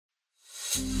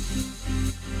You're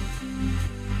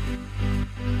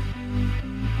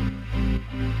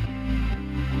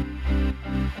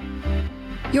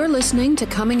listening to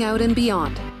Coming Out and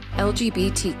Beyond,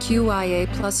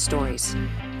 LGBTQIA+ stories,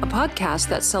 a podcast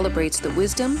that celebrates the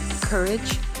wisdom,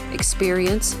 courage,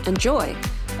 experience, and joy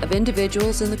of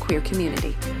individuals in the queer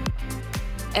community.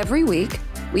 Every week,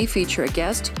 we feature a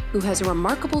guest who has a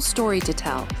remarkable story to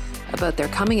tell about their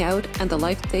coming out and the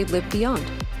life they've lived beyond.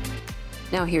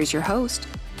 Now here's your host,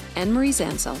 Anne-Marie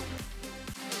Zansel.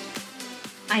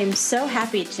 I am so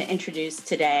happy to introduce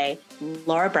today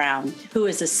Lora Brown, who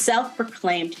is a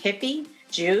self-proclaimed hippie,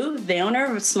 Jew, the owner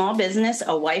of a small business,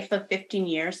 a wife of 15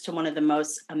 years to one of the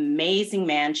most amazing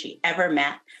men she ever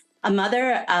met, a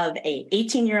mother of an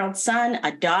 18-year-old son,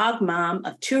 a dog mom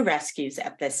of 2 rescues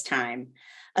at this time,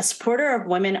 a supporter of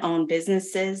women-owned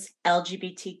businesses,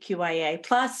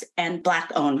 LGBTQIA+, and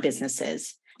Black-owned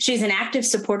businesses. She's an active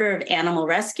supporter of animal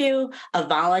rescue, a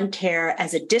volunteer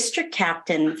as a district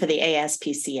captain for the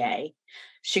ASPCA.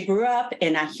 She grew up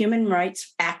in a human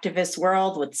rights activist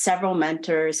world with several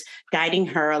mentors guiding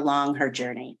her along her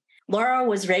journey. Lora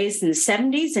was raised in the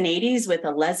 70s and 80s with a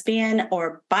lesbian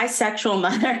or bisexual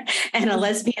mother and a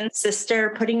lesbian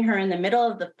sister, putting her in the middle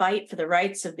of the fight for the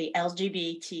rights of the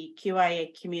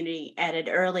LGBTQIA community at an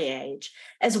early age,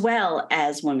 as well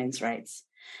as women's rights.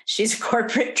 She's a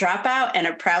corporate dropout and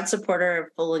a proud supporter of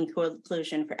full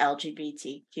inclusion for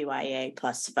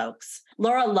LGBTQIA+ folks.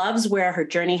 Lora loves where her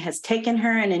journey has taken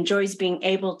her and enjoys being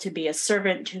able to be a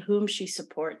servant to whom she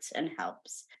supports and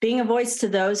helps. Being a voice to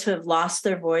those who have lost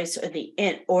their voice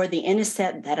or the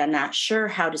innocent that are not sure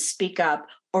how to speak up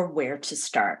or where to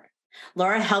start.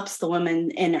 Lora helps the women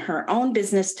in her own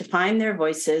business to find their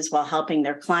voices while helping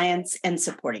their clients and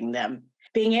supporting them.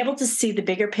 Being able to see the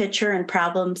bigger picture and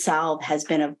problem solve has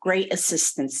been of great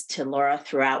assistance to Lora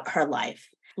throughout her life.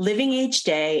 Living each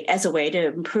day as a way to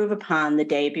improve upon the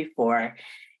day before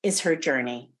is her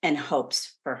journey and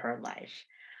hopes for her life.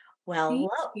 Well,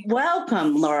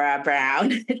 welcome, Lora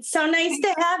Brown. It's so nice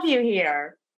to have you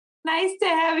here. Nice to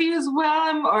have you as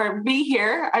well, or be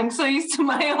here. I'm so used to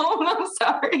my own, I'm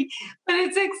sorry. But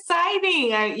it's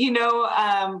exciting,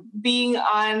 being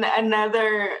on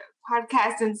another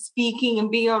podcast and speaking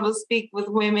and being able to speak with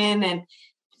women and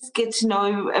just get to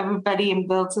know everybody and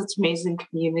build such amazing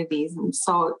communities. I'm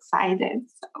so excited.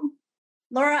 So,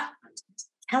 Lora,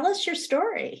 tell us your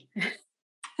story.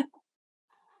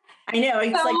 I know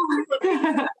it's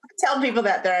tell people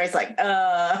that they're always like,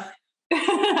 No.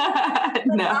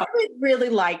 I would really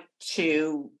like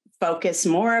to focus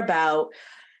more about,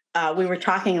 we were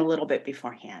talking a little bit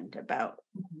beforehand about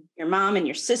your mom and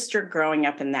your sister growing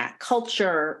up in that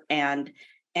culture and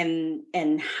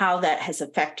how that has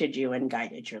affected you and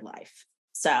guided your life.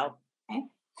 So,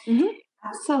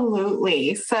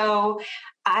 Absolutely. So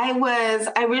I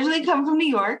originally come from New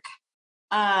York,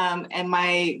 and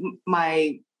I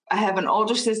have an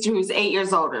older sister who's 8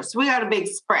 years older. So we got a big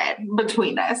spread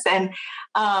between us. And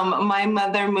my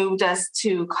mother moved us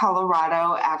to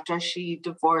Colorado after she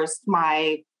divorced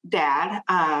my dad.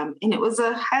 And it was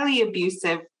a highly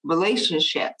abusive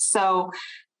relationship. So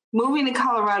moving to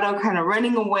Colorado, kind of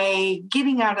running away,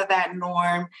 getting out of that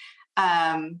norm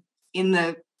in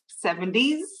the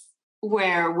 70s,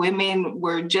 where women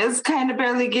were just kind of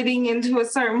barely getting into a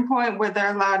certain point where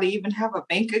they're allowed to even have a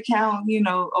bank account,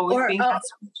 always being husband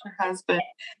to her husband.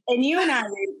 And you and I,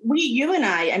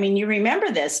 I mean, you remember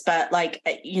this, but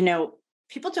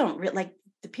people don't like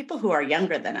the people who are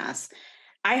younger than us.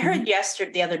 I heard the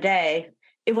other day,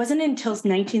 it wasn't until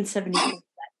 1972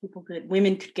 that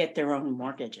women could get their own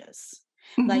mortgages.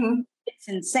 Like, it's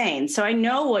insane. So I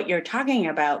know what you're talking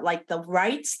about, like the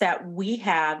rights that we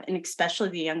have, and especially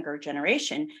the younger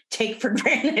generation take for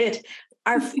granted,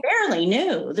 are fairly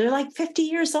new. They're like 50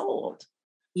 years old.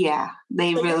 Yeah,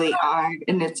 they really are.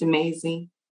 And it's amazing.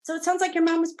 So it sounds like your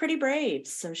mom was pretty brave.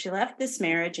 So she left this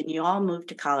marriage and you all moved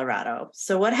to Colorado.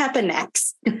 So what happened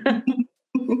next?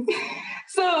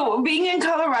 So being in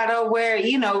Colorado where,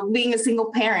 being a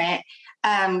single parent,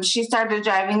 she started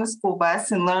driving the school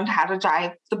bus and learned how to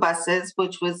drive the buses,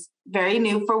 which was very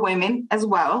new for women as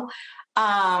well.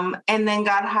 And then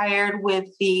got hired with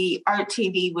the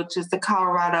RTD, which is the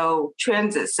Colorado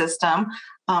transit system.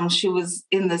 She was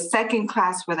in the second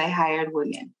class where they hired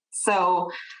women. So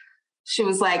she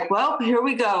was like, well, here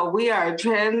we go. We are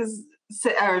trendsetters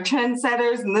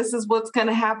and this is what's going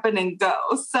to happen and go.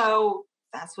 So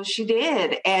that's what she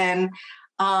did. And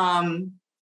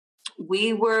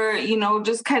we were,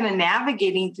 just kind of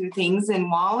navigating through things. And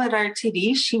while at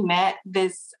RTD, she met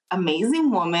this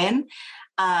amazing woman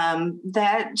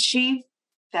that she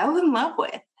fell in love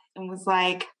with and was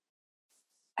like,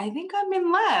 I think I'm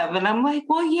in love. And I'm like,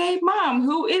 well, yay, mom,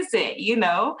 who is it?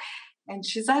 And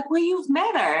she's like, well, you've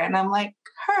met her. And I'm like,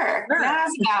 her. Now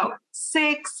it's about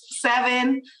 6,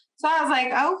 7. So I was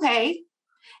like, okay.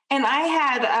 And I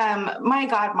had my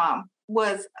godmom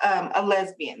was a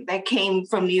lesbian that came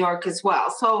from New York as well.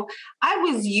 So I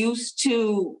was used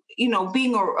to,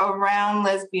 being around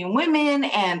lesbian women,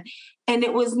 and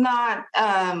it was not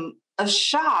a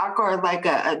shock or like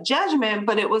a judgment,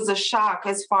 but it was a shock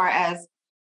as far as,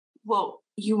 well,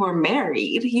 you were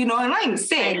married, and I'm 6,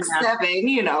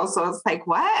 7, so it's like,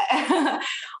 what?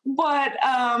 But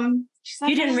she's like,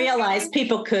 you didn't realize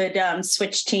people could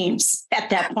switch teams at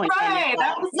that point. Right.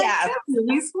 I was like,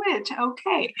 we switch.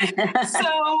 Okay.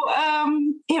 So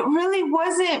it really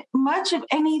wasn't much of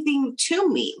anything to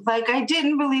me. Like, I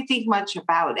didn't really think much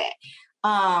about it.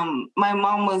 My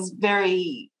mom was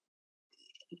very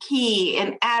key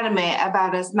and adamant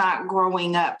about us not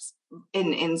growing up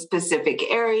in specific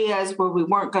areas where we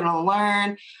weren't going to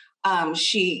learn.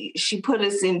 She put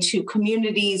us into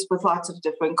communities with lots of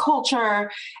different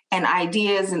culture and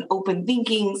ideas and open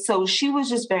thinking. So she was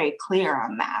just very clear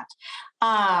on that.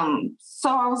 So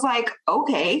I was like,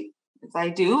 okay, as I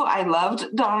do. I loved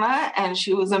Donna and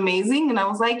she was amazing. And I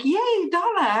was like, yay,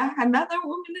 Donna, another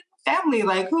woman in the family.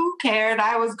 Like, who cared?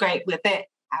 I was great with it.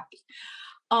 Happy.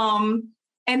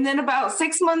 And then about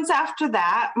 6 months after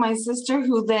that, my sister,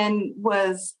 who then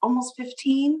was almost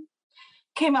 15,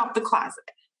 came out the closet.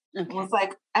 Okay. Was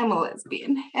like, I'm a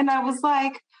lesbian. And I was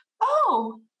like,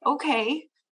 oh, okay.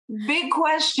 Big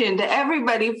question to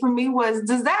everybody for me was,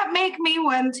 does that make me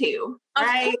one too?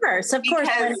 Right? Of course.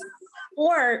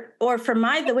 Or for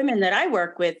the women that I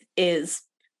work with is,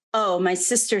 oh, my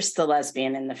sister's the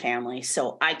lesbian in the family,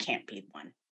 so I can't be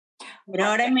one. You know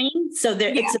what I mean? So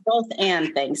it's a both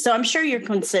and thing. So I'm sure you're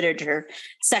considered her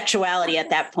sexuality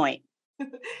at that point.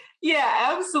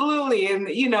 Yeah, absolutely. And,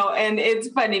 and it's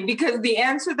funny because the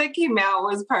answer that came out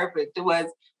was perfect. It was,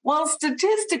 well,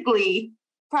 statistically,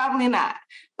 probably not.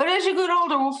 But as you get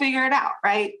older, we'll figure it out,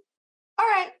 right? All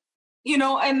right.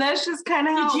 And that's just kind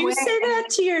of how Did you say that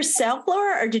to yourself,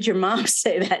 Laura, or did your mom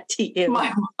say that to you?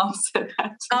 My mom said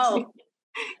that to me.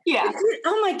 Yeah.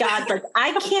 Oh my God. Like,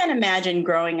 I can't imagine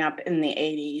growing up in the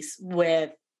 80s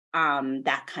with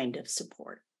that kind of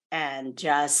support and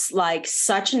just like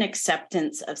such an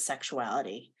acceptance of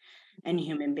sexuality and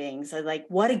human beings. Like,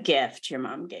 what a gift your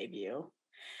mom gave you.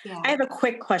 Yeah. I have a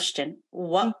quick question.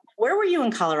 Where were you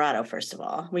in Colorado, first of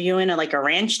all? Were you in a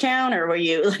ranch town or were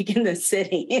you like in the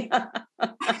city?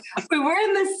 We were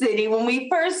in the city. When we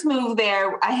first moved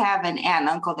there, I have an aunt and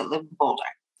uncle that lived in Boulder.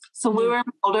 So we were in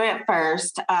Boulder at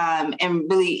first, and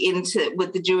really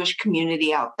with the Jewish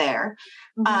community out there.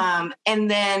 Mm-hmm. And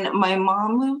then my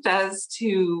mom moved us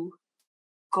to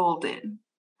Golden.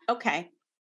 Okay.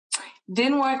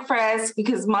 Didn't work for us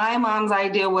because my mom's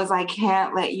idea was, I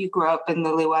can't let you grow up in the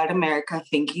blue-eyed America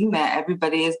thinking that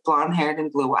everybody is blonde-haired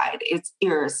and blue-eyed. It's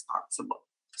irresponsible.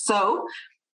 So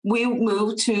we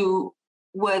moved to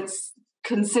what's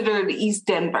considered East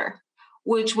Denver,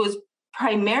 which was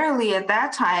primarily at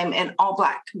that time an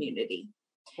all-Black community.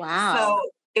 Wow. So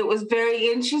it was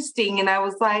very interesting. And I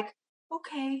was like,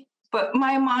 okay. But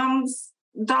my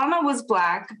Donna was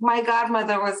Black. My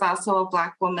godmother was also a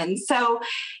Black woman. So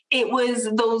it was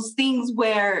those things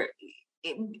where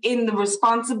in the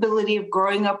responsibility of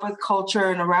growing up with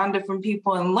culture and around different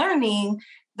people and learning,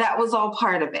 that was all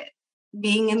part of it.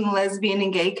 Being in the lesbian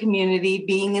and gay community,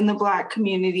 being in the Black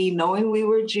community, knowing we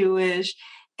were Jewish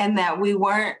and that we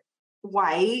weren't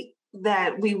white,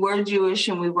 that we were Jewish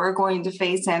and we were going to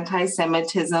face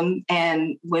anti-Semitism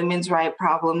and women's rights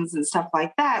problems and stuff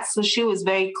like that. So she was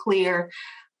very clear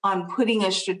on putting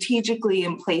us strategically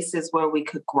in places where we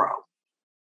could grow.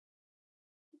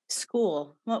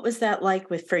 School. What was that like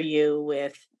for you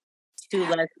with two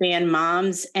lesbian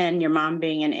moms and your mom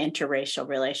being an interracial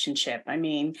relationship? I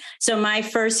mean, so my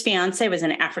first fiance was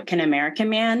an African-American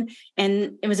man,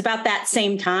 and it was about that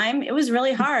same time. It was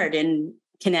really hard in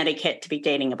Connecticut to be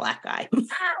dating a Black guy.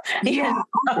 Yeah.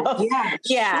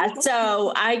 Yeah.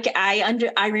 So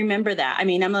I remember that. I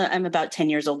mean, I'm about 10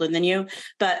 years older than you,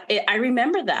 but I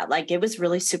remember that. Like, it was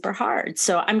really super hard.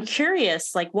 So I'm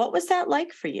curious, like, what was that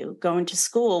like for you going to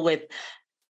school with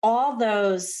all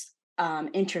those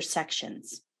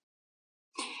intersections?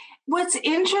 What's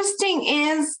interesting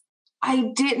is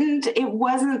it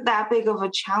wasn't that big of a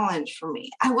challenge for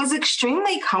me. I was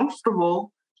extremely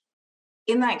comfortable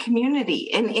in that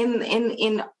community and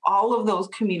in all of those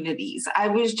communities. I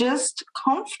was just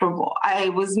comfortable. I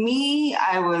was me.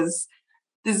 I was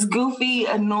this goofy,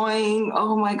 annoying,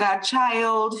 oh my God,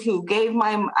 child who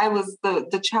I was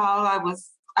the child. I was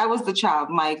I was the child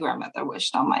my grandmother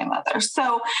wished on my mother.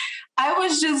 So I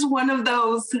was just one of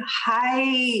those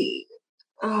high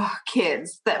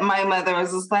kids that my mother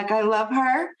was just like, I love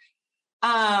her.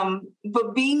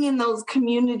 But being in those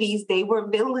communities, they were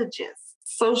villages.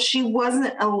 So she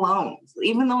wasn't alone.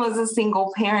 Even though as a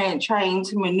single parent trying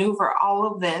to maneuver all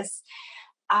of this,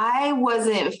 I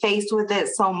wasn't faced with it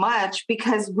so much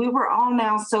because we were all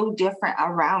now so different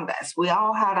around us. We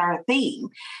all had our theme,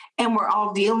 and we're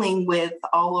all dealing with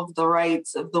all of the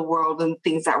rights of the world and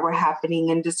things that were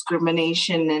happening, and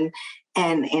discrimination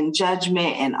and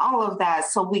judgment and all of that.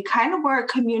 So we kind of were a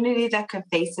community that could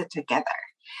face it together.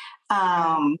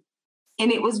 And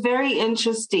it was very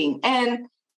interesting. And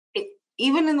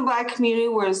even in the Black community,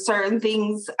 where certain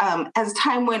things, as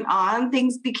time went on,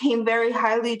 things became very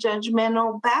highly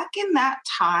judgmental. Back in that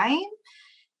time,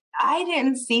 I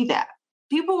didn't see that.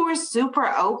 People were super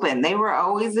open. They were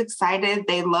always excited.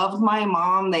 They loved my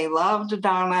mom. They loved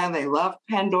Donna. They loved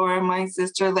Pandora, my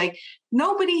sister. Like,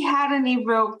 nobody had any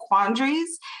real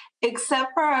quandaries,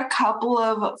 except for a couple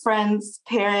of friends'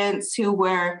 parents who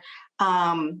were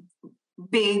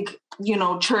big,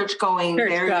 church-going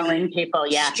people,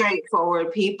 yeah,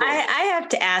 straightforward people. I have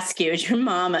to ask you,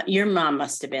 your mom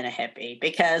must have been a hippie,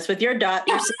 because with your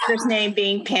sister's name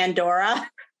being Pandora,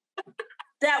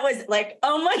 that was like,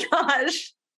 oh my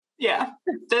gosh. Yeah,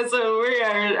 we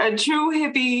are a true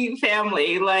hippie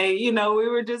family. Like, we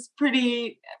were just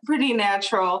pretty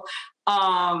natural.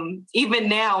 Even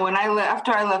now,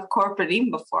 after I left corporate, even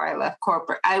before I left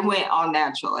corporate, I went all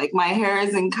natural. Like, my hair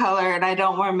is in color and I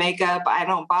don't wear makeup. I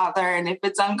don't bother. And if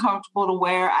it's uncomfortable to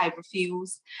wear, I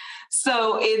refuse.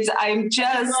 So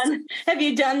have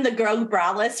you done the girl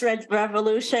braless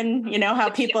revolution? You know how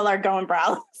people are going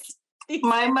braless.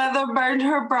 My mother burned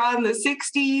her bra in the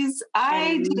 60s.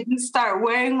 I didn't start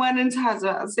wearing one until I was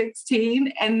about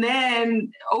 16. And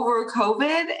then over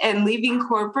COVID and leaving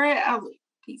corporate, I was like,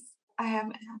 peace. I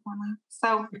haven't had one.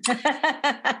 So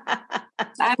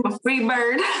I'm a free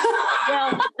bird.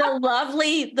 Well,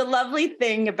 the lovely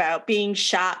thing about being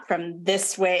shot from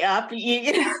this way up,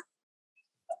 I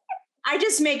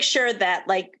just make sure that,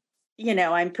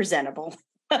 I'm presentable.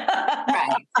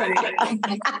 Right.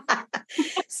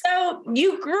 So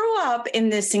you grew up in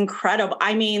this incredible,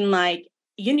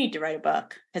 you need to write a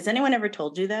book. Has anyone ever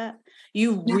told you that?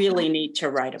 You really need to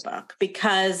write a book,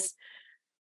 because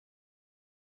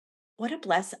what a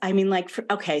blessing.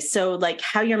 So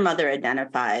how your mother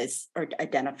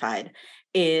identified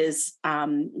is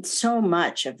so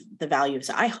much of the values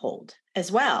I hold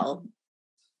as well.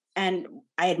 And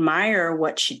I admire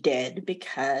what she did,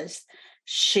 because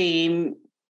she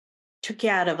took you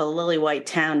out of a lily white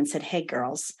town and said, hey,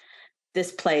 girls,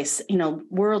 this place,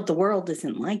 the world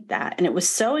isn't like that. And it was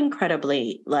so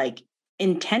incredibly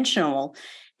intentional,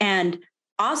 and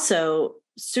also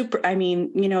super,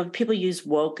 people use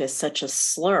woke as such a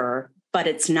slur, but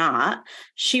it's not.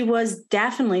 She was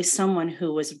definitely someone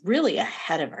who was really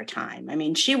ahead of her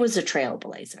time. She was a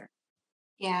trailblazer.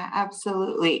 Yeah,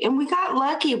 absolutely. And we got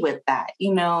lucky with that,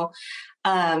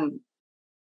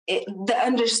 the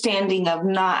understanding of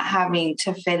not having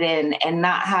to fit in and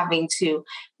not having to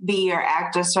be or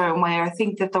act a certain way, or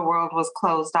think that the world was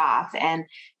closed off, and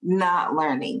not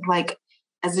learning. Like,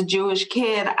 as a Jewish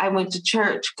kid, I went to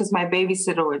church because my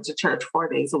babysitter went to church 4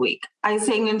 days a week. I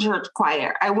sang in church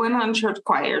choir. I went on church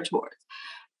choir tours.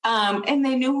 And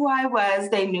they knew who I was.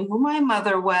 They knew who my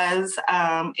mother was.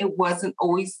 It wasn't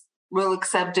always real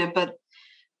accepted, but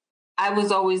I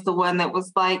was always the one that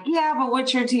was like, yeah, but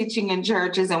what you're teaching in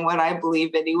church isn't what I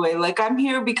believe anyway. Like, I'm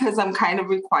here because I'm kind of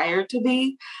required to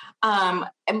be.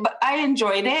 But I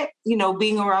enjoyed it,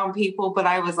 being around people, but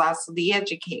I was also the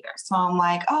educator. So I'm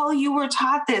like, oh, you were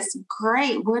taught this.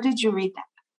 Great. Where did you read that?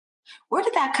 Where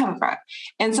did that come from?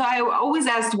 And so I always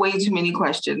asked way too many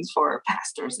questions for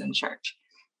pastors in church.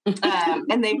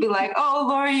 And they'd be like, oh,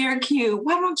 Lora, you're cute.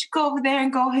 Why don't you go over there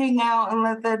and go hang out and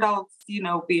let the adults,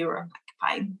 be around?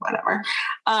 Fine, whatever.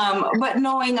 But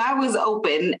knowing I was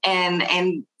open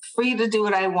and free to do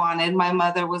what I wanted, my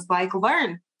mother was like,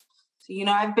 learn. So,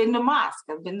 I've been to mosque,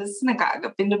 I've been to synagogue,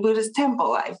 I've been to Buddhist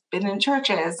temple, I've been in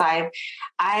churches. I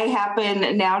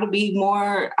happen now to be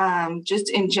more just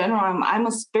in general. I'm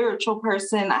a spiritual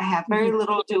person. I have very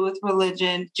little to do with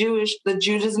religion. The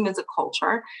Judaism is a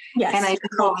culture. Yes, and I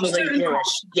culturally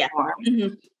Jewish. Yeah.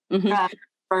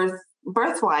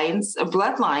 Birth lines,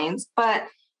 bloodlines, but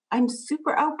I'm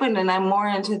super open, and I'm more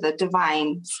into the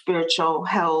divine, spiritual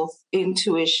health,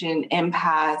 intuition,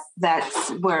 empath.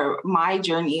 That's where my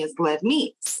journey has led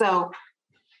me. So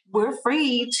we're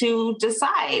free to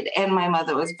decide. And my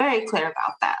mother was very clear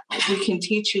about that. Like, we can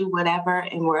teach you whatever,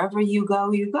 and wherever you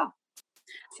go, you go.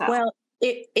 So. Well,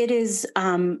 It is,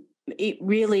 it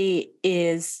really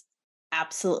is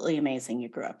absolutely amazing. You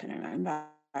grew up in an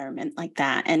environment like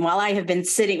that. And while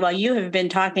you have been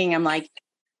talking, I'm like,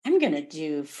 I'm going to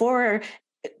do 4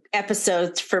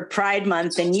 episodes for Pride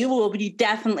Month, and you will be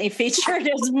definitely featured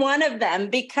as one of them,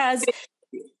 because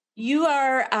you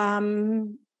are,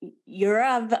 you're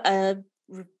of a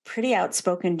pretty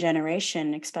outspoken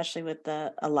generation, especially with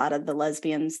a lot of the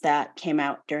lesbians that came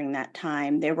out during that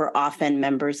time. They were often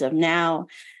members of NOW.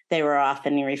 They were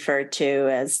often referred to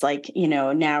as, like,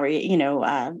 now,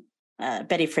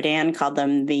 Betty Friedan called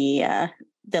them the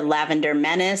Lavender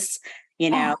Menace,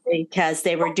 because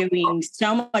they were doing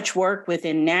so much work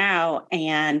within NOW,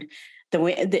 and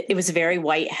it was a very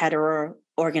white hetero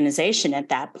organization at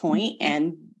that point,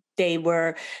 and they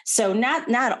were, so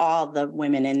not all the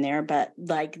women in there, but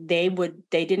like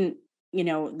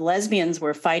lesbians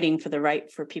were fighting for the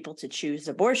right for people to choose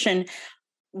abortion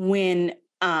when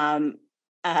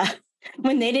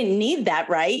they didn't need that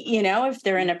right, if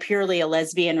they're in a purely a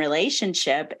lesbian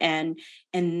relationship, and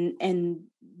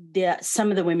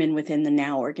some of the women within the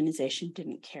NOW organization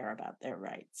didn't care about their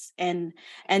rights. And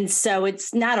so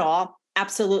it's not all,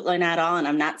 absolutely not all. And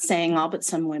I'm not saying all, but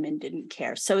some women didn't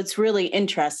care. So it's really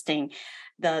interesting,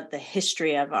 the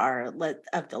history of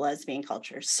the lesbian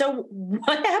culture. So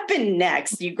what happened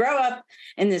next? You grow up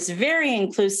in this very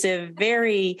inclusive,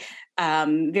 very,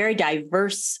 very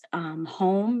diverse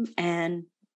home. And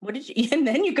and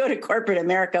then you go to corporate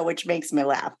America, which makes me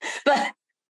laugh, but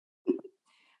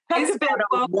it's about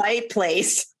a white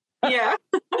place. Yeah.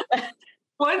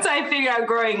 Once I figured out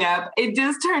growing up, it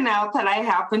just turned out that I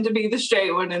happened to be the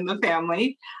straight one in the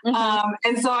family. Mm-hmm.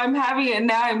 And so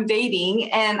now I'm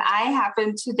dating, and I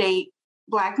happen to date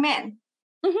Black men.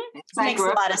 Mm-hmm. So I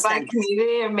grew up in the Black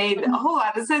community, and made a whole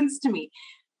lot of sense to me.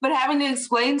 But having to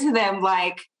explain to them,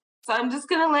 like, so I'm just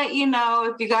going to let you know,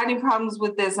 if you got any problems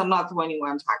with this, I'm not the one you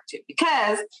want to talk to,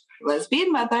 because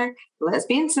lesbian mother,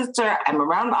 lesbian sister, I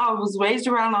was raised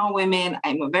around all women.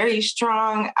 I'm a very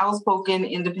strong, outspoken,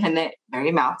 independent,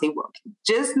 very mouthy woman.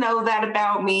 Just know that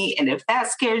about me. And if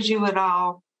that scares you at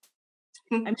all,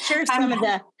 I'm sure some of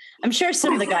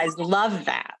the guys love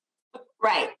that.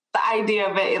 Right. The idea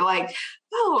of it, like,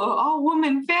 all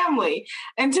woman family,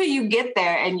 until you get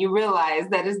there and you realize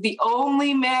that is the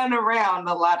only man around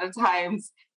a lot of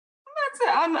times.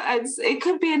 It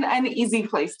could be an uneasy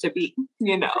place to be,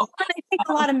 I think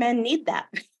a lot of men need that.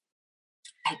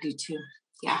 I do too.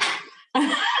 Yeah.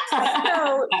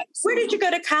 So where did you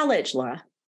go to college, Lora?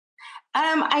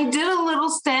 I did a little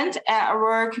stint at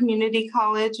Aurora Community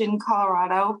College in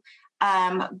Colorado.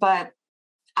 But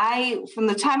from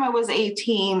the time I was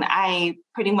 18, I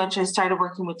started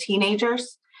working with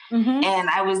teenagers. Mm-hmm. And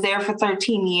I was there for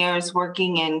 13 years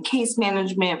working in case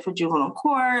management for juvenile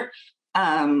court,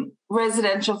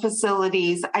 residential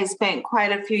facilities. I spent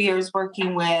quite a few years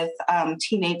working with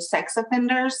teenage sex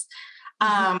offenders.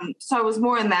 Mm-hmm. So I was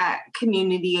more in that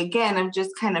community again of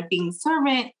just kind of being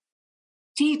servant,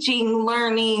 teaching,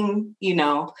 learning,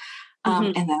 mm-hmm.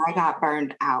 And then I got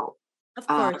burned out. Of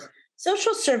course.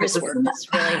 Social service work is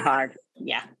really hard.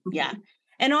 Yeah. Yeah.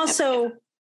 And also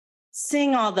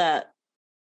seeing I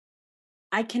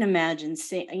can imagine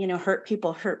seeing, hurt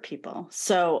people.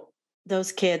 So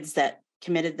those kids that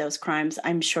committed those crimes,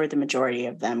 I'm sure the majority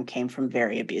of them came from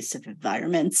very abusive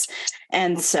environments.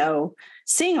 And so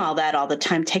seeing all that all the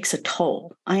time takes a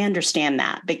toll. I understand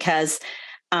that, because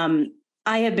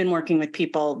I have been working with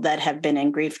people that have been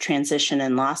in grief, transition,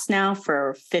 and loss now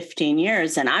for 15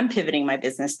 years. And I'm pivoting my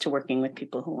business to working with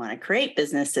people who want to create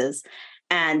businesses.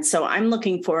 And so I'm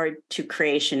looking forward to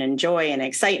creation and joy and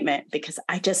excitement, because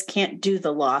I just can't do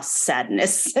the loss,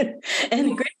 sadness,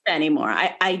 and grief anymore.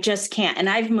 I just can't. And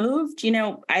I've moved,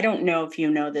 I don't know if you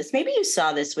know this, maybe you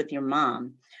saw this with your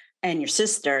mom and your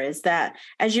sister, is that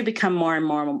as you become more and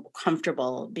more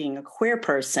comfortable being a queer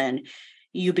person,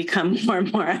 you become more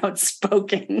and more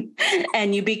outspoken,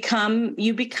 and you become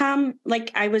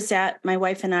like, my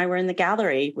wife and I were in the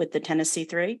gallery with the Tennessee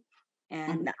Three,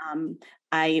 and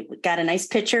I got a nice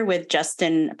picture with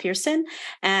Justin Pearson,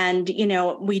 and,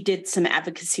 we did some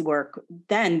advocacy work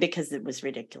then, because it was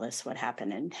ridiculous what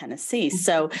happened in Tennessee.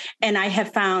 So, and I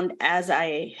have found, as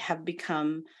I have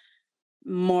become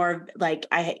more, like,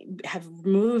 I have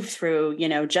moved through,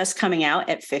 just coming out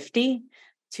at 50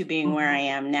 to being mm-hmm. where I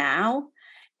am now,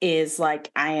 is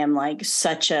like, I am like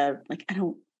such a, like, I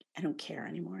don't care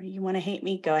anymore. You want to hate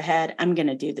me? Go ahead. I'm going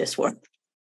to do this work.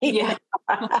 Yeah.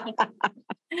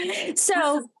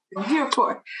 So I'm here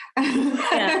for.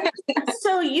 Yeah.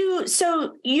 So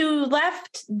you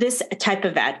left this type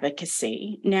of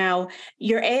advocacy. Now,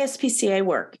 your ASPCA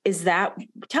work,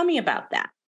 tell me about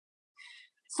that.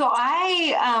 So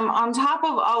on top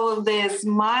of all of this,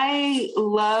 my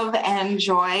love and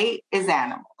joy is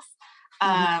animals.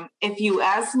 If you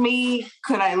ask me,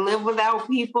 could I live without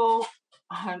people?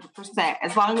 100%.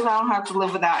 As long as I don't have to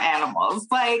live without animals.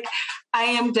 Like, I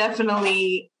am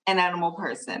definitely an animal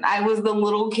person. I was the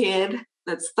little kid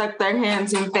that stuck their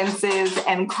hands in fences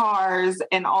and cars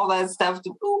and all that stuff.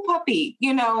 Ooh, puppy,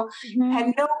 had no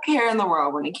care in the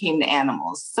world when it came to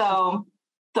animals. So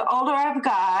the older I've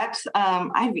got,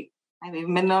 I've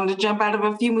even been known to jump out of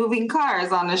a few moving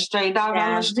cars on a stray dog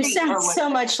on the street. This sounds so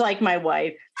much like my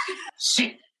wife.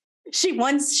 She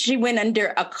went under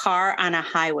a car on a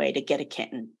highway to get a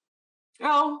kitten.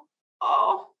 Oh,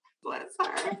 bless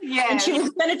her. Yeah. And she was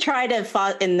going to try to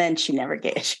fall, and then she never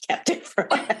gave. She kept it for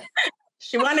her.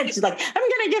 She's like, I'm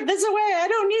going to give this away. I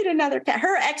don't need another cat.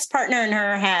 Her ex-partner and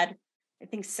her had, I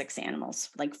think, 6 animals,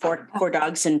 like four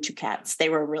dogs and 2 cats. They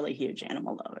were really huge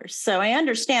animal lovers. So I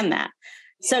understand that.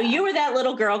 Yeah. So you were that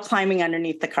little girl climbing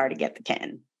underneath the car to get the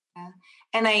kitten. Yeah.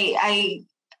 And I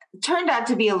turned out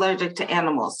to be allergic to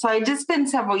animals. So I did spend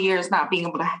several years not being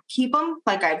able to keep them.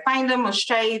 Like, I'd find them a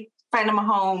stray, find them a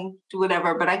home, do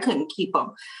whatever, but I couldn't keep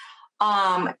them.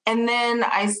 And then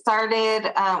I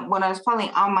started, when I was finally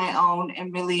on my own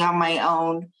and really on my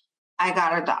own, I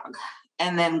got a dog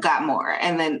and then got more.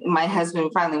 And then my husband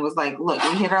finally was like, look,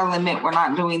 we hit our limit. We're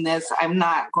not doing this. I'm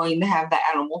not going to have the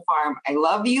animal farm. I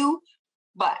love you.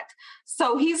 But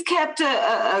so he's kept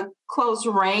a close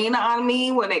rein on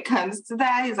me when it comes to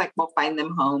that. He's like, we'll find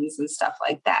them homes and stuff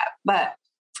like that. But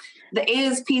the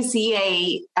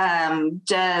ASPCA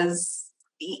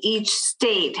each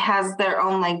state has their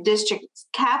own like district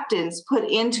captains put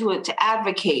into it to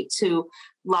advocate, to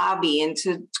lobby, and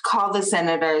to call the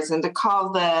senators and to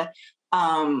call the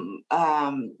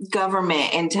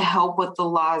government and to help with the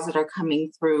laws that are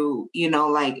coming through,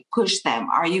 like push them.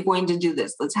 Are you going to do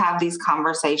this? Let's have these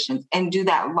conversations and do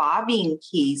that lobbying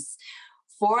piece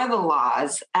for the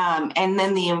laws. And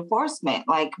then the enforcement,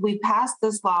 like, we passed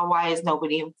this law. Why is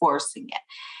nobody enforcing it?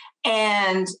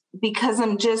 And because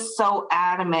I'm just so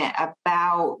adamant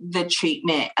about the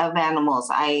treatment of animals,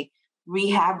 I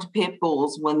rehabbed pit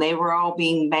bulls when they were all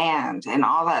being banned and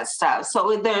all that stuff.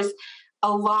 So there's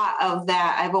a lot of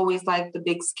that. I've always liked the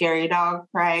big scary dog,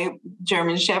 right?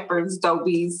 German Shepherds,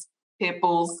 Dobies, pit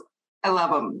bulls. I love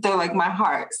them. They're like my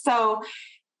heart. So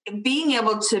being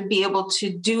able to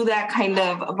do that kind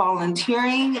of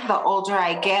volunteering, the older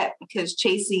I get, because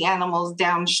chasing animals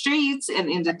down streets and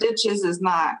into ditches is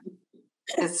not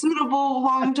as suitable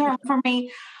long-term for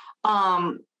me.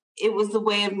 It was the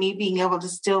way of me being able to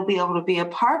still be able to be a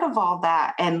part of all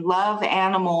that and love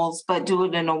animals, but do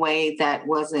it in a way that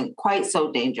wasn't quite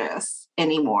so dangerous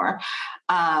anymore.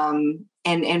 And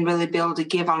really be able to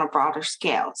give on a broader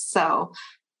scale. So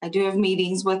I do have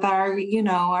meetings with our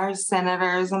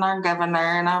senators and our governor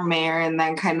and our mayor and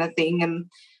that kind of thing. And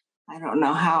I don't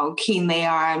know how keen they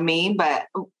are on me, but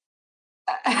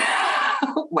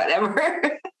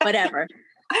whatever.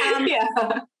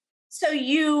 Yeah. So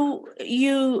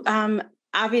you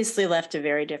obviously left a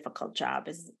very difficult job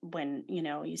when,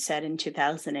 you said in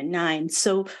 2009.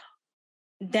 So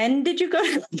then did you go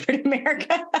to corporate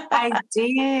America? I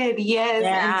did. Yes.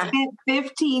 Yeah. And spent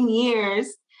 15 years.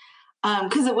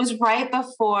 Because it was right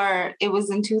before, it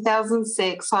was in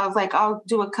 2006. So I was like, I'll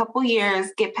do a couple years,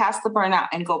 get past the burnout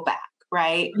and go back,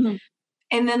 right? Mm-hmm.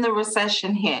 And then the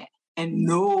recession hit and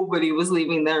nobody was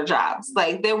leaving their jobs.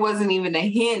 Like, there wasn't even a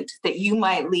hint that you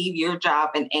might leave your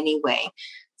job in any way.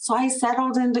 So I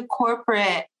settled into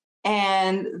corporate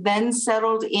and then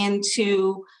settled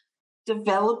into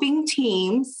developing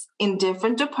teams in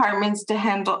different departments to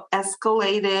handle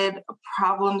escalated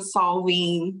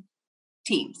problem-solving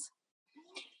teams.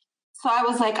 So I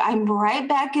was like, I'm right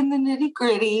back in the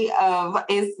nitty-gritty of,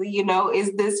 is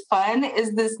this fun?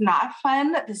 Is this not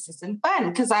fun? This isn't fun.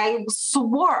 Because I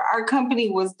swore our company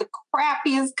was the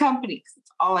crappiest company. It's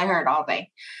all I heard all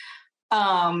day.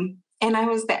 And I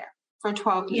was there for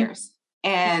 12 years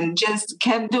and just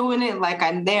kept doing it like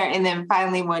I'm there. And then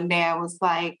finally one day I was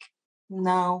like,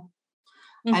 no,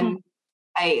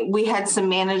 we had some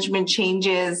management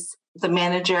changes. The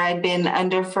manager I'd been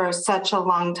under for such a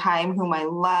long time, whom I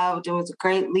loved and was a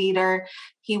great leader,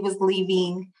 he was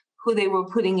leaving. Who they were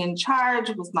putting in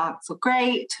charge was not so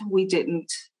great. We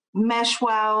didn't mesh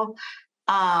well.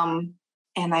 And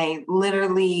I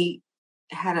literally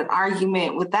had an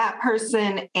argument with that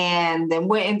person and then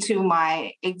went into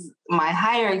my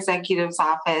higher executive's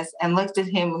office and looked at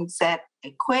him and said,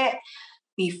 I quit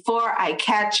before I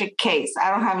catch a case.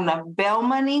 I don't have enough bail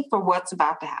money for what's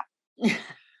about to happen.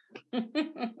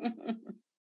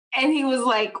 And he was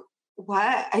like,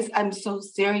 what? I'm so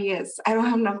serious. I don't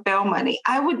have enough bail money.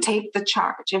 I would take the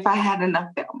charge if I had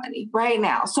enough bail money right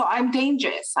now. So I'm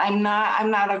dangerous. I'm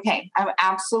not okay. I'm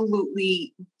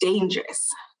absolutely dangerous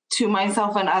to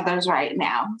myself and others right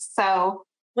now. So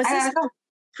was this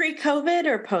pre-COVID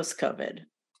or post-COVID?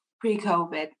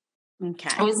 Pre-COVID. Okay.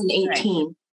 I was in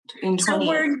 18. In so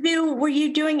were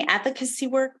you doing advocacy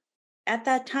work at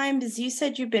that time? Because you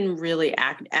said you've been really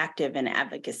active in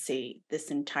advocacy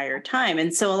this entire time.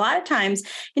 And so a lot of times,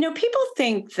 people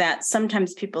think that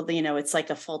sometimes people, it's like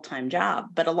a full-time job,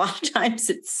 but a lot of times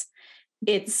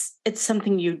it's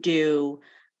something you do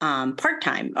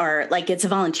part-time, or like it's a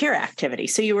volunteer activity.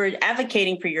 So you were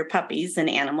advocating for your puppies and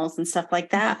animals and stuff like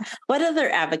that. What other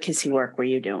advocacy work were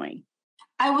you doing?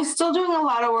 I was still doing a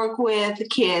lot of work with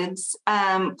kids.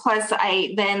 Plus,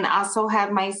 I then also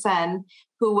had my son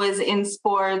who was in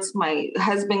sports. My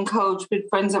husband coached with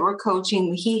friends that were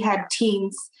coaching. He had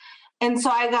teams. And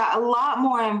so I got a lot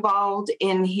more involved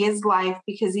in his life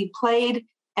because he played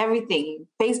everything,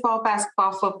 baseball,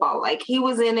 basketball, football. Like he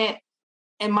was in it.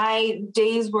 And my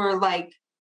days were like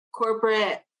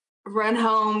corporate, run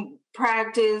home,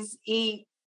 practice, eat,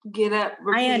 get up,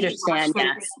 repeat. I understand,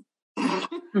 yes.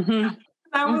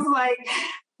 I was like,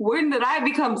 when did I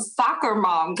become soccer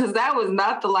mom? Because that was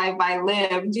not the life I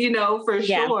lived, for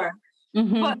sure.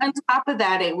 Mm-hmm. But on top of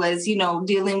that, it was,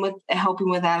 helping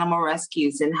with animal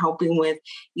rescues and helping with,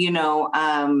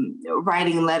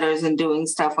 writing letters and doing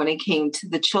stuff when it came to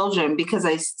the children, because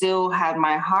I still had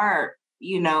my heart,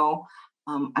 I'm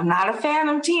not a fan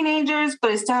of teenagers,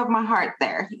 but I still have my heart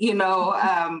there.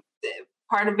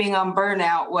 Part of being on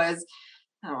burnout was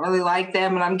I don't really like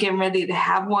them and I'm getting ready to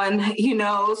have one,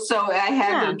 so I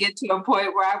had to get to a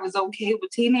point where I was okay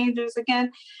with teenagers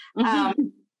again. Mm-hmm.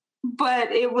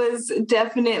 But it was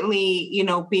definitely,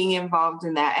 being involved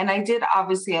in that. And I did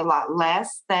obviously a lot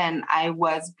less than I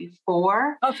was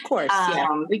before. Of course,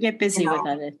 we get busy with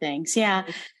other things. Yeah.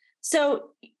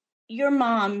 So your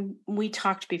mom, we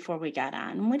talked before we got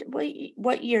on.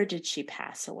 What year did she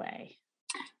pass away?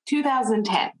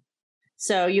 2010.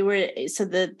 So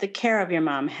the care of your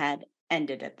mom had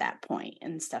ended at that point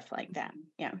and stuff like that.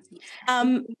 Yeah.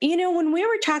 When we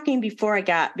were talking before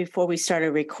we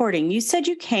started recording, you said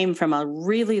you came from a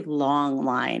really long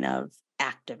line of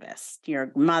activists,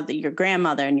 your mother, your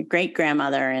grandmother, and your great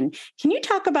grandmother. And can you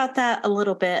talk about that a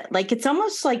little bit? Like, it's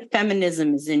almost like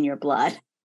feminism is in your blood.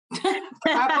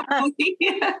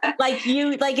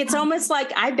 It's almost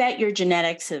like, I bet your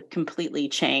genetics have completely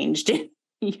changed.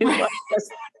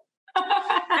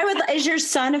 Is your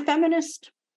son a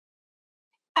feminist?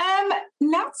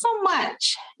 Not so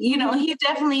much. He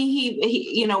definitely,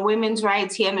 women's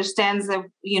rights. He understands that,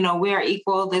 we are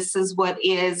equal. This is what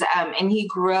is. And he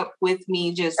grew up with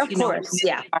me just, of course,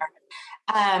 yeah.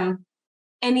 And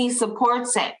he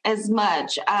supports it as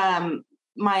much.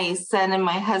 My son and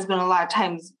my husband, a lot of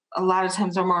times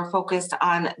are more focused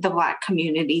on the Black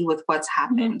community with what's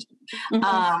happened.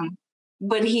 Mm-hmm.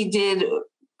 But he did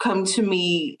come to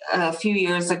me a few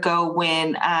years ago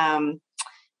when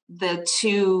the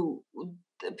two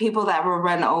people that were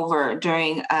run over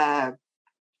during where'd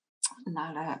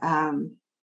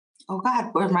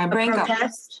my brain go?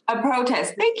 A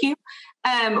protest. Thank you.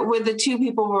 Where the two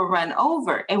people were run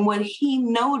over. And what he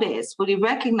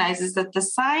recognized is that the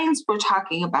signs were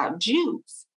talking about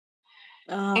Jews.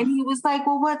 And he was like,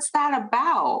 well, what's that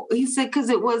about? He said, because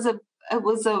the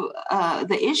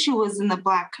issue was in the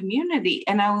Black community.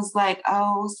 And I was like,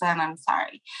 oh, son, I'm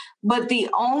sorry. But the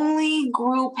only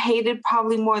group hated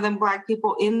probably more than Black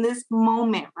people in this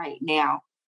moment right now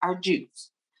are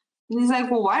Jews. And he's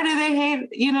like, well, why do they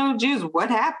hate, Jews? What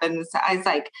happened? So I was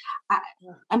like,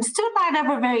 I'm still not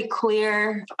ever very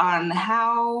clear on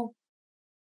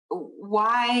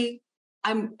why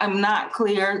I'm not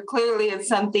clear. Clearly it's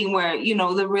something where,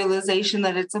 the realization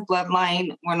that it's a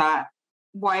bloodline. We're not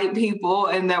white people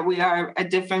and that we are a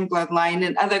different bloodline.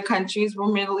 In other countries,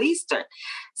 we're Middle Eastern.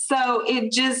 So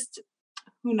it just,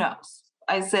 who knows?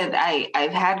 I said,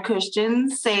 I've had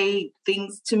Christians say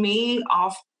things to me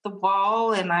off the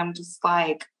wall, and I'm just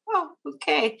like, oh,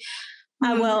 okay.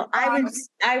 Well, I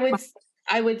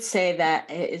would say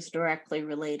that it is directly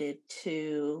related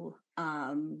to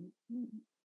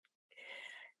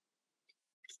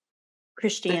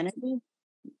Christianity,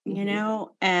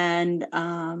 and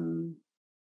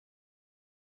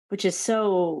which is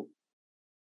so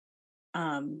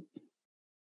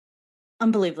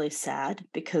unbelievably sad,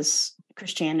 because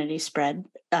Christianity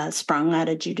sprung out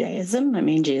of Judaism. I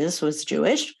mean, Jesus was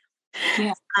Jewish.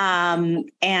 Yeah. And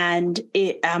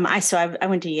I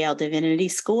went to Yale Divinity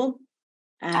School.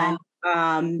 And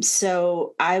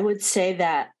so I would say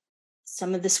that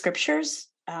some of the scriptures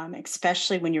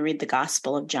especially when you read the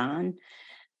Gospel of John,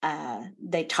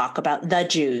 they talk about the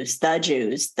Jews, the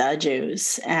Jews, the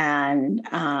Jews. And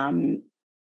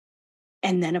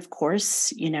then, of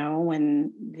course,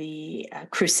 when the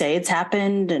Crusades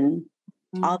happened and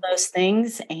all those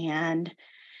things. And,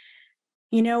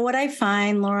 what I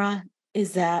find, Lora,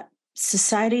 is that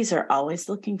societies are always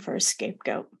looking for a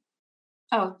scapegoat.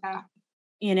 Oh,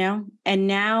 yeah. And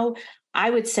now I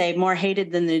would say more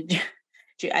hated than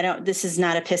this is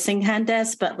not a pissing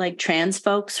contest, but like trans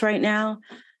folks right now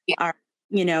are,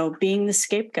 being the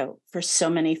scapegoat for so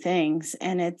many things.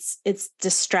 And it's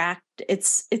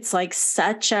like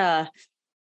such a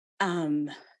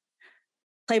propaganda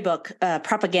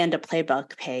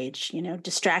playbook page,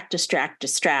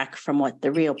 distract from what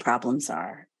the real problems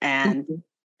are, and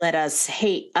let us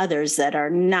hate others that are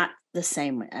not the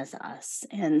same as us.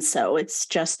 And so it's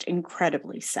just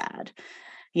incredibly sad,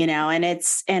 and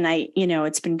it's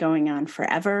been going on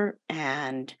forever.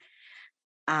 And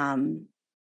I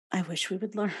wish we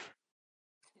would learn.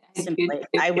 Simply,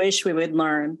 I wish we would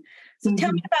learn. So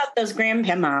tell me about those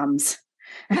grandmoms.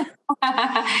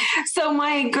 So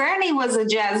my granny was a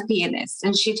jazz pianist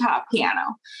and she taught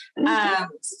piano.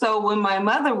 So when my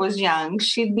mother was young,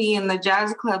 she'd be in the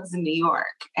jazz clubs in New York.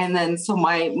 And then so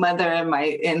my mother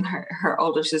and her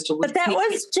older sister would. But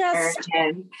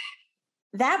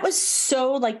that was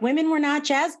so like women were not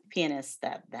jazz pianists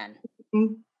then.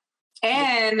 Mm-hmm.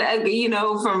 And,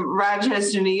 from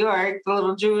Rochester, New York, the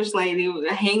little Jewish lady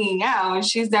hanging out, and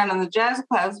she's down in the jazz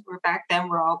clubs where back then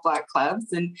were all Black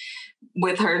clubs, and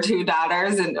with her two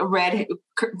daughters and bright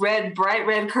red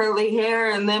curly hair,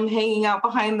 and them hanging out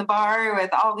behind the bar with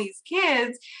all these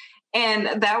kids.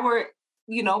 And that were,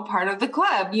 part of the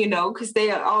club, because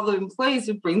all the employees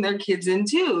would bring their kids in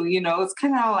too, it's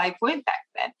kind of how life went back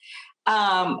then.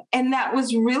 And that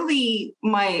was really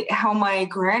how my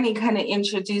granny kind of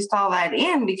introduced all that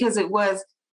in, because it was,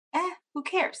 who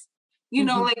cares?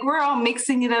 Like we're all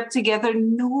mixing it up together.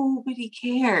 Nobody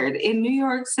cared. In New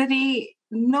York City,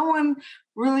 no one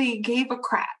really gave a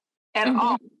crap at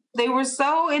all. They were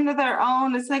so into their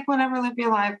own. It's like, whatever, live your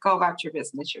life, go about your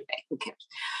business, your day, who cares?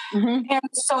 And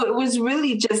so it was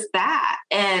really just that.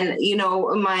 And,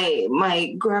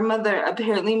 my grandmother,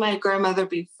 apparently my grandmother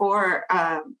before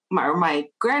my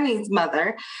granny's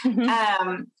mother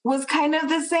was kind of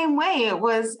the same way. It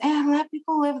was, let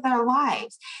people live their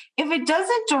lives. If it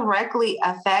doesn't directly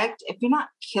affect, if you're not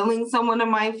killing someone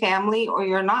in my family, or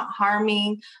you're not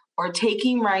harming or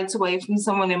taking rights away from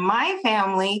someone in my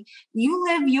family, you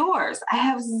live yours. I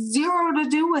have zero to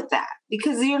do with that,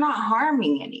 because you're not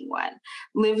harming anyone,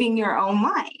 living your own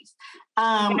life.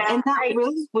 And that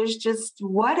really was just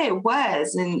what it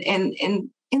was. And in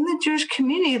the Jewish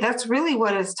community, that's really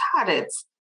what is taught. It's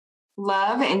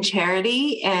love and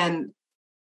charity and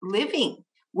living.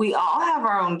 We all have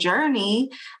our own journey.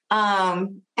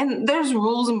 And there's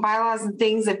rules and bylaws and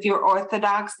things. If you're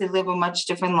Orthodox, they live a much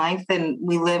different life than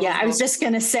we live. Yeah, I was just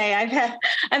going to say,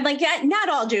 I'm like, yeah, not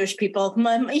all Jewish people.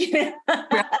 When we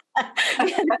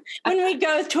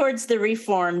go towards the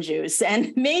Reform Jews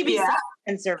and maybe some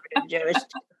conservative Jewish.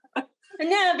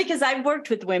 No, because I've worked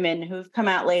with women who've come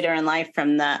out later in life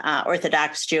from the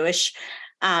Orthodox Jewish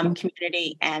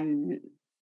community, and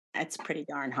it's pretty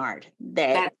darn hard.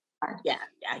 Yeah,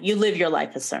 you live your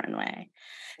life a certain way.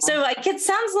 So like it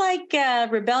sounds like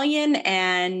rebellion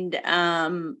and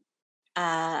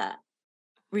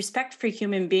respect for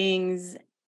human beings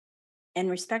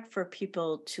and respect for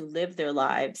people to live their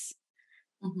lives.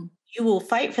 You will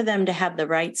fight for them to have the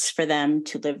rights for them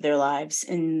to live their lives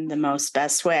in the most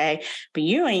best way, but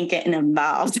you ain't getting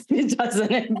involved if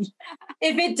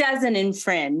it doesn't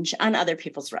infringe on other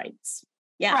people's rights.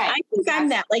 Yeah, right. I think I'm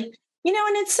that. Like,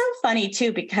 and it's so funny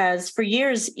too, because for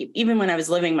years, even when I was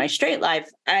living my straight life,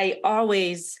 I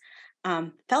always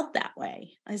felt that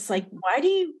way. I was like, why do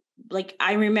you, like,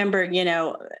 I remember,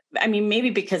 maybe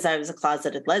because I was a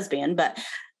closeted lesbian, but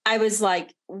I was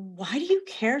like, why do you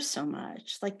care so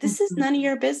much? Like, this is none of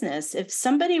your business. If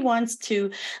somebody wants to,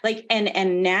 like,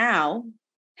 and now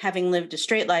having lived a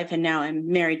straight life and now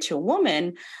I'm married to a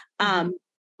woman,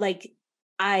 like,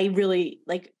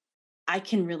 I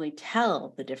can really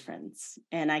tell the difference,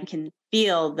 and I can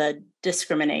feel the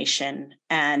discrimination,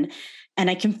 and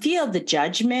I can feel the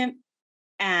judgment.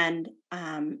 And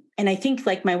I think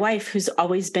like my wife, who's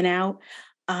always been out,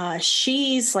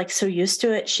 she's like so used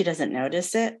to it, she doesn't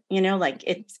notice it, like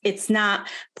it's not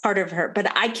part of her,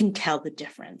 but I can tell the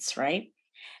difference. Right.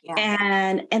 Yeah.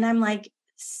 And I'm like,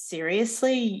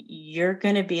 seriously, you're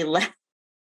going to be left.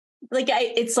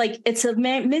 It's a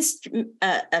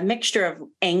mixture of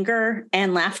anger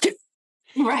and laughter.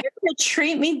 Right. You're going to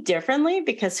treat me differently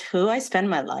because who I spend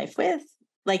my life with,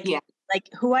 like, Yeah. like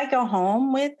who I go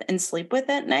home with and sleep with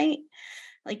at night.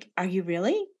 Like, are you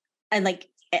really? And like,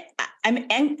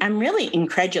 I'm really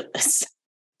incredulous,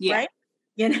 Yeah. right?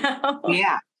 You know?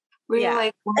 Yeah. We're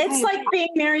like, It's like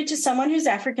being married to someone who's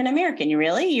African American.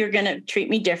 You're going to treat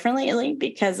me differently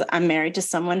because I'm married to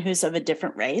someone who's of a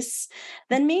different race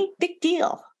than me. Big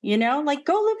deal. Like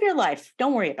go live your life.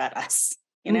 Don't worry about us.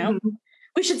 Mm-hmm.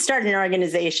 We should start an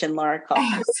organization, Laura, called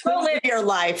Go Live Your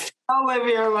Life. Go live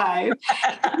your life.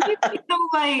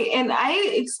 And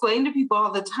I explain to people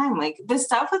all the time, like the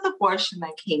stuff with abortion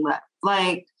that came up,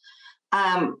 like,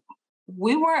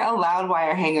 we weren't allowed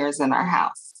wire hangers in our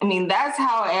house. I mean, that's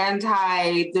how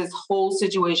anti this whole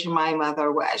situation my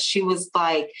mother was. She was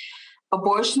like,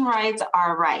 abortion rights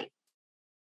are right.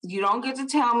 You don't get to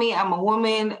tell me I'm a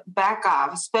woman, back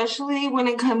off, especially when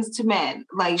it comes to men.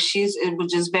 Like it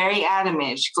was just very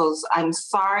adamant. She goes, I'm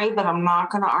sorry, but I'm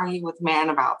not going to argue with a man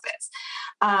about this.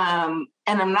 And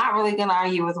I'm not really going to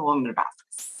argue with a woman about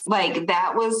this. Like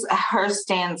that was her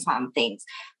stance on things.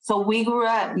 So we grew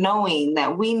up knowing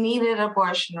that we needed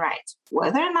abortion rights,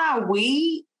 whether or not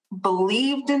we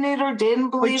believed in it or didn't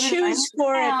believe it. We choose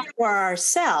for it for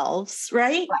ourselves,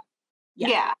 right?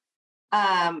 Yeah.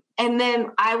 And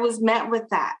then I was met with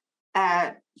that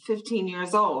at 15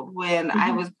 years old when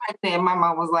I was pregnant. And my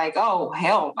mom was like, "Oh,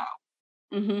 hell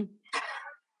no." Mm-hmm.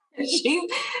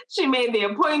 She made the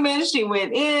appointment. She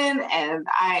went in, and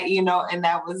and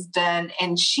that was done.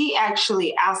 And she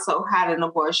actually also had an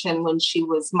abortion when she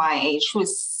was my age. She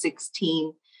was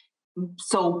 16.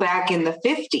 So back in the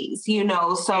 50s,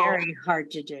 so very hard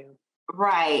to do.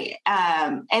 Right.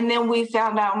 And then we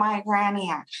found out my granny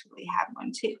actually had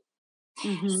one too.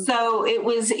 Mm-hmm. So it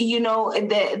was,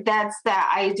 that's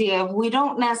that idea of we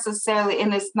don't necessarily,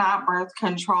 and it's not birth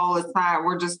control. It's not,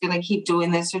 we're just going to keep doing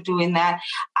this or doing that.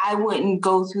 I wouldn't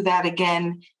go through that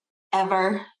again,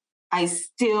 ever. I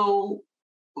still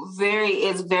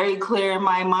it's very clear in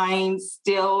my mind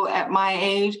still at my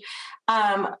age.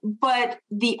 But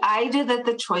the idea that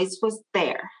the choice was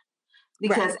there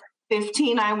because at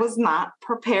 15, I was not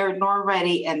prepared nor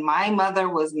ready. And my mother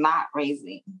was not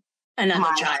raising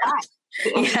another child.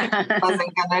 She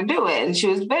wasn't going to do it. And she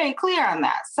was very clear on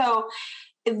that. So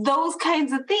those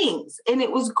kinds of things. And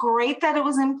it was great that it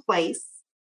was in place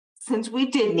since we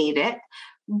did need it.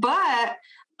 But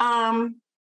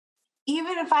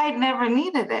even if I had never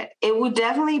needed it, it would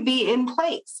definitely be in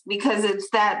place because it's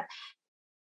that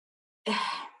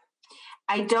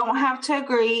I don't have to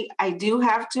agree. I do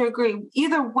have to agree.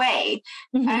 Either way,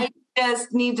 I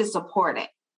just need to support it.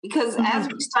 Because as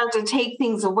we start to take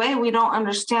things away, we don't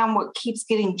understand what keeps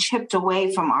getting chipped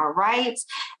away from our rights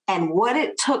and what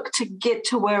it took to get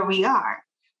to where we are.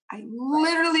 I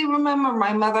literally remember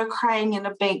my mother crying in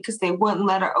a bank because they wouldn't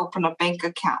let her open a bank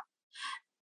account.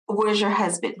 Where's your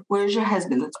husband? Where's your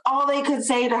husband? That's all they could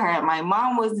say to her. And my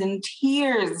mom was in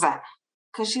tears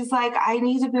because she's like, I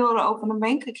need to be able to open a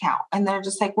bank account. And they're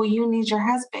just like, well, you need your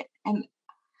husband. And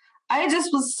I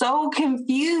just was so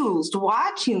confused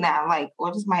watching that. Like,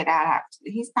 what does my dad have to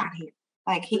do? He's not here.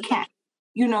 Like, he can't,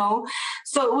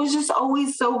 So it was just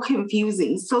always so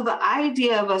confusing. So the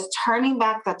idea of us turning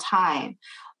back the time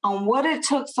on what it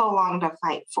took so long to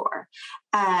fight for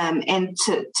and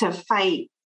to fight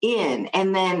in.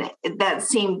 And then that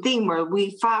same thing where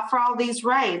we fought for all these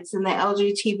rights in the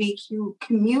LGBTQ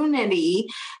community,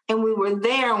 and we were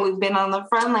there and we've been on the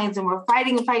front lines and we're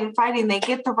fighting. They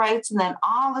get the rights. And then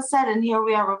all of a sudden here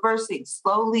we are reversing,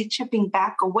 slowly chipping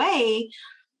back away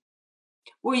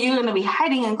where you're going to be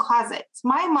hiding in closets.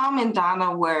 My mom and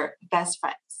Donna were best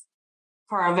friends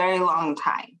for a very long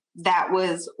time. That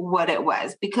was what it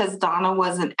was because Donna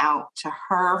wasn't out to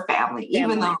her family.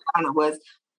 Even though Donna was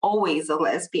always a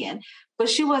lesbian, but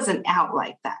she wasn't out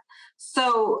like that.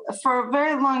 So for a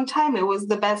very long time, it was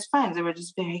the best friends. They were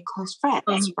just very close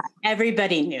friends.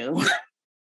 Everybody knew.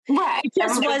 Right. It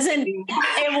just wasn't,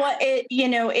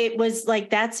 it was like,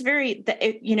 that's very,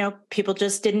 people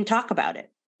just didn't talk about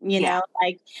it, know,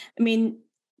 like, I mean,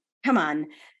 come on,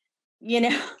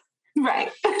 right.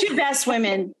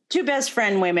 two best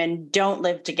friend women don't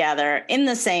live together in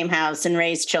the same house and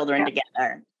raise children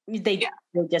together. They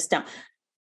just don't.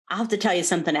 I'll have to tell you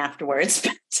something afterwards.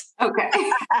 Okay.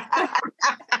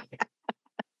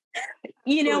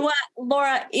 You know what,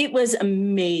 Laura, it was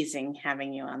amazing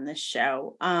having you on this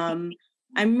show. I'm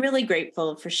really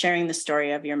grateful for sharing the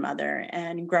story of your mother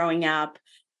and growing up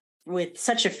with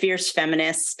such a fierce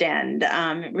feminist. And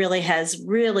it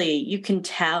you can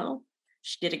tell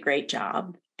she did a great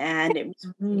job. And it was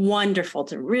wonderful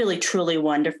truly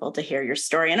wonderful to hear your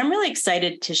story. And I'm really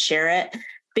excited to share it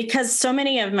because so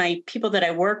many of my people that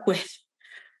I work with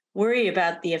worry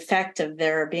about the effect of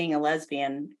their being a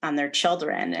lesbian on their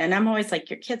children. And I'm always like,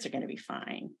 your kids are going to be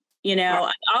fine.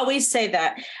 I always say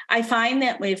that. I find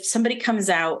that if somebody comes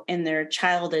out and their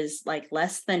child is like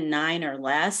less than 9 or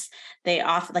less, they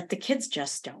often, like, the kids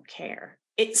just don't care.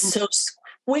 It's so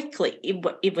quickly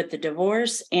with the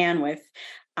divorce and with,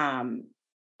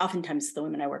 oftentimes the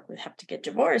women I work with have to get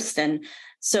divorced. And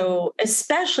so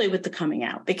especially with the coming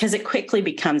out, because it quickly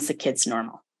becomes the kid's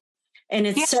normal. And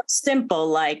it's so simple.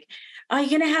 Like, are you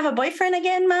going to have a boyfriend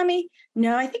again, mommy?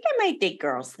 No, I think I might date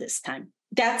girls this time.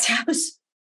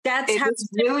 It's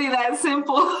really that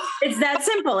simple. It's that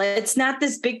simple. It's not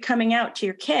this big coming out to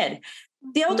your kid.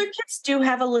 The older kids do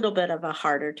have a little bit of a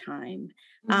harder time.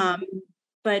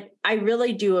 But I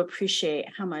really do appreciate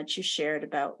how much you shared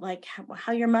about like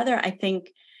how your mother, I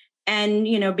think, and,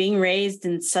 being raised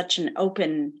in such an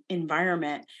open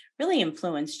environment really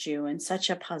influenced you in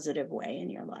such a positive way in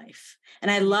your life.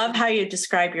 And I love how you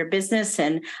describe your business.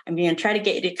 And I'm going to try to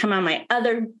get you to come on my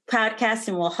other podcast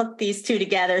and we'll hook these two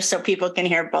together so people can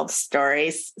hear both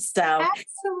stories. So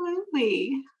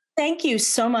absolutely. Thank you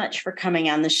so much for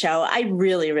coming on the show. I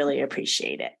really, really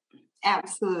appreciate it.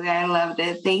 Absolutely. I loved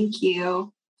it. Thank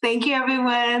you. Thank you,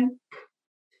 everyone.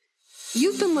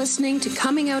 You've been listening to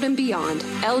Coming Out and Beyond,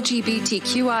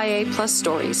 LGBTQIA plus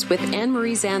stories with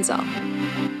Anne-Marie Zanzel.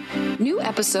 New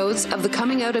episodes of the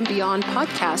Coming Out and Beyond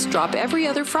podcast drop every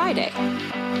other Friday.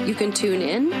 You can tune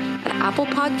in at Apple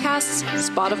Podcasts,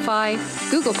 Spotify,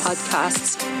 Google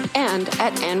Podcasts, and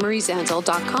at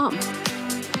annemariezanzel.com.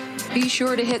 Be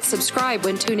sure to hit subscribe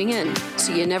when tuning in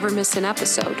so you never miss an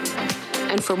episode.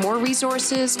 And for more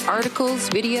resources, articles,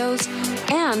 videos,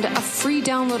 and a free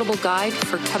downloadable guide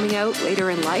for coming out later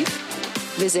in life,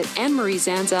 visit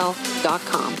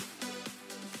annemariezanzel.com.